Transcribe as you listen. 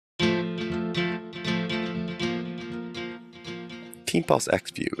TeamPulse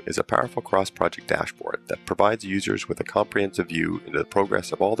xView is a powerful cross-project dashboard that provides users with a comprehensive view into the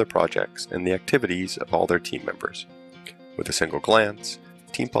progress of all their projects and the activities of all their team members. With a single glance,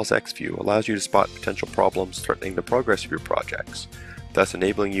 TeamPulse xView allows you to spot potential problems threatening the progress of your projects, thus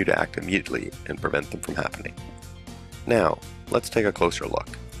enabling you to act immediately and prevent them from happening. Now, let's take a closer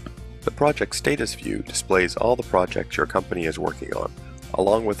look. The project status view displays all the projects your company is working on,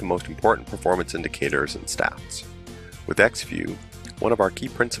 along with the most important performance indicators and stats. With xView, one of our key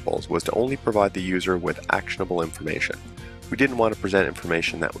principles was to only provide the user with actionable information. We didn't want to present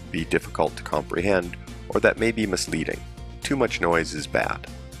information that would be difficult to comprehend or that may be misleading. Too much noise is bad.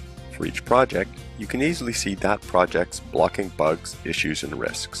 For each project, you can easily see that project's blocking bugs, issues, and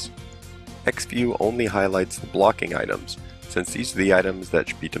risks. xView only highlights the blocking items, since these are the items that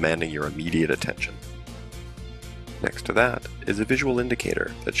should be demanding your immediate attention. Next to that is a visual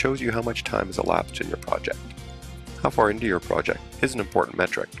indicator that shows you how much time has elapsed in your project. How far into your project is an important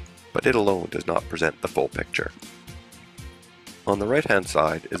metric, but it alone does not present the full picture. On the right-hand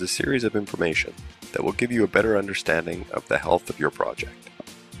side is a series of information that will give you a better understanding of the health of your project.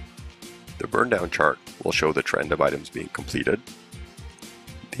 The Burndown Chart will show the trend of items being completed.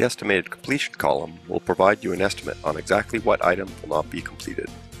 The estimated completion column will provide you an estimate on exactly what item will not be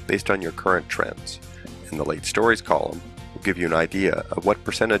completed based on your current trends, and the late stories column will give you an idea of what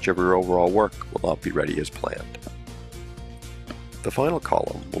percentage of your overall work will not be ready as planned. The final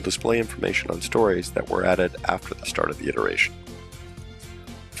column will display information on stories that were added after the start of the iteration.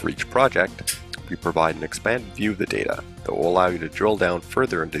 For each project, we provide an expanded view of the data that will allow you to drill down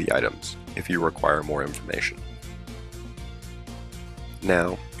further into the items if you require more information.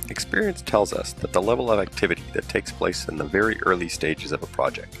 Now, experience tells us that the level of activity that takes place in the very early stages of a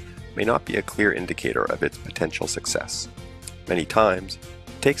project may not be a clear indicator of its potential success. Many times,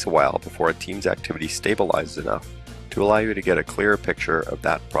 it takes a while before a team's activity stabilizes enough to allow you to get a clearer picture of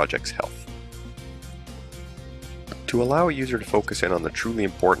that project's health. To allow a user to focus in on the truly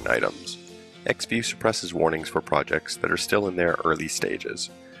important items, xView suppresses warnings for projects that are still in their early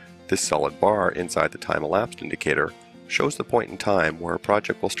stages. This solid bar inside the time elapsed indicator shows the point in time where a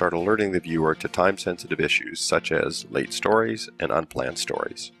project will start alerting the viewer to time-sensitive issues such as late stories and unplanned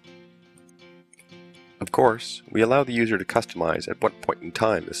stories. Of course, we allow the user to customize at what point in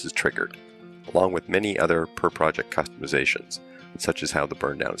time this is triggered, along with many other per-project customizations, such as how the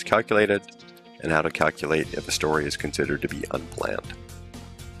burndown is calculated, and how to calculate if a story is considered to be unplanned.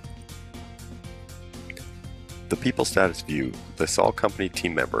 The People Status view lists all company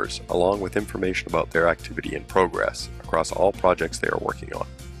team members, along with information about their activity and progress across all projects they are working on.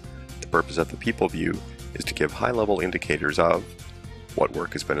 The purpose of the People view is to give high-level indicators of what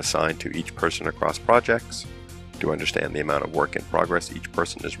work has been assigned to each person across projects, to understand the amount of work in progress each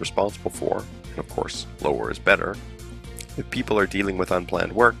person is responsible for, and of course, lower is better, if people are dealing with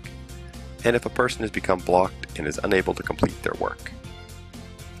unplanned work, and if a person has become blocked and is unable to complete their work.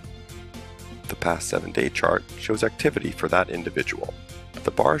 The past 7-day chart shows activity for that individual.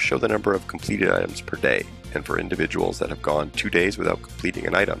 The bars show the number of completed items per day, and for individuals that have gone 2 days without completing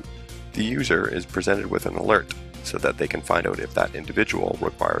an item, the user is presented with an alert so that they can find out if that individual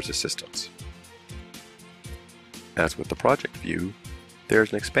requires assistance. As with the project view, there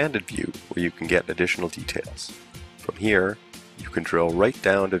is an expanded view where you can get additional details. From here, you can drill right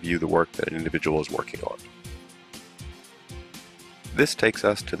down to view the work that an individual is working on. This takes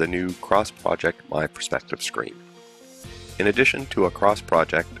us to the new Cross-Project My Perspective screen. In addition to a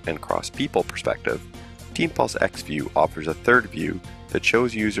cross-project and cross-people perspective, TeamPulse xView offers a third view that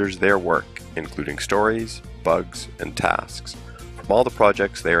shows users their work, including stories, bugs, and tasks, from all the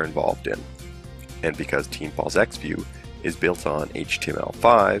projects they are involved in. And because TeamPulse xView is built on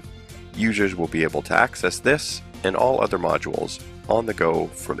HTML5, users will be able to access this and all other modules on the go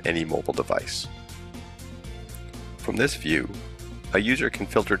from any mobile device. From this view, a user can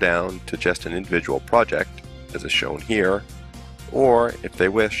filter down to just an individual project, as is shown here, or if they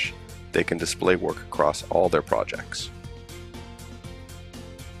wish, they can display work across all their projects.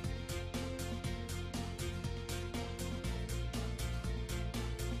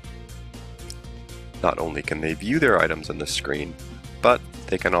 Not only can they view their items on this screen, but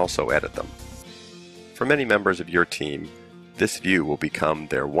they can also edit them. For many members of your team, this view will become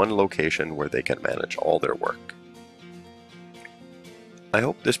their one location where they can manage all their work. I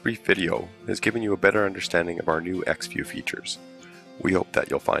hope this brief video has given you a better understanding of our new xView features. We hope that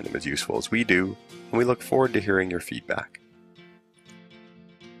you'll find them as useful as we do, and we look forward to hearing your feedback.